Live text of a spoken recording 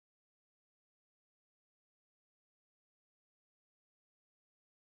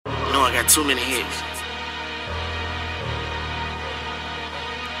know I got too many hits.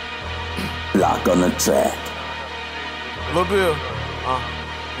 Lock on the track. Lil Bill.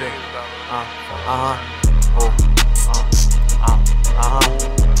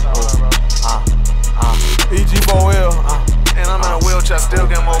 EG4L. And I'm in a wheelchair, still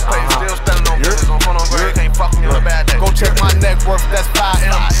getting more pay, still standing on business. On front on grade, can't fuck me on a bad day. Go check my net worth, that's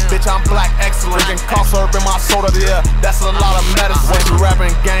 5M. Bitch, I'm black excellent. Drinking cough syrup in my soda, yeah, that's a lot of medicine. When you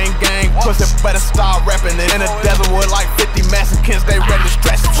rapping gang, pussy better start rapping it. In the desert with like 50 Mexicans, they ready to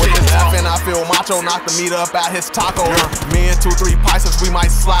stretch some shit. Laughing, I feel macho, knock the meat up out his taco. Me and 2-3 Pisces, we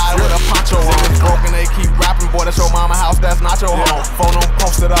might slide with a poncho. Niggas broken, they keep rapping, boy, that's your mama house, that's not your home. Phone them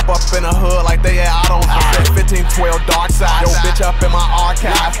posted up in the hood like they at autos. I said 1512 dark side. Yo, bitch up in my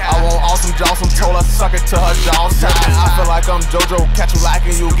archive. I want awesome Jawsome, told her suck it to her jaw's tied. I feel like I'm JoJo, catch you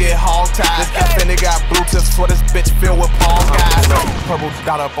lacking, you get hog tied. This F&A got blue tips for this bitch filled with Paul guys. Purple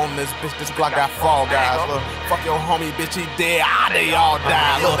dot up on this bitch, this Glock got fall guys. Look, fuck your homie, bitch, he dead, they all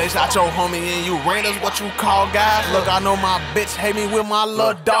die. Look, they shot your homie and you ran us, what you call guys? Look, I know my bitch hate me with my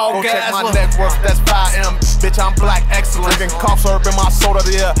little dog guys. Check my net worth, that's 5M. Bitch, I'm black excellent. Drinking cough syrup in my soda,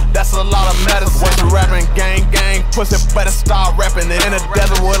 yeah, that's a lot of medicine. When you rapping gang, pussy better start rapping it. In the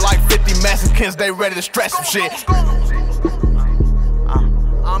desert with like 50 Mexicans, they ready to stretch some shit.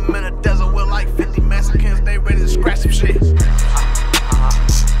 I'm in the desert with like 50 Mexicans, they ready to scratch some shit. So they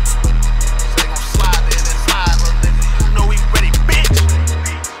gon' slide in and slide, little nigga. You know we ready, bitch.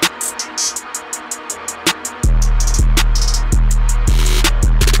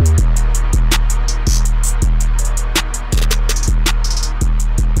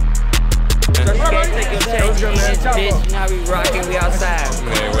 Bitch, you know how we rockin', we outside.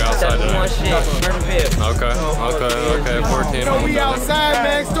 Yeah, we outside tonight. Shit, Okay, 14. So we outside,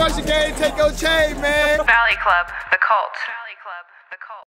 man. Extortion game, take your chain, man. Valley Club, the cult.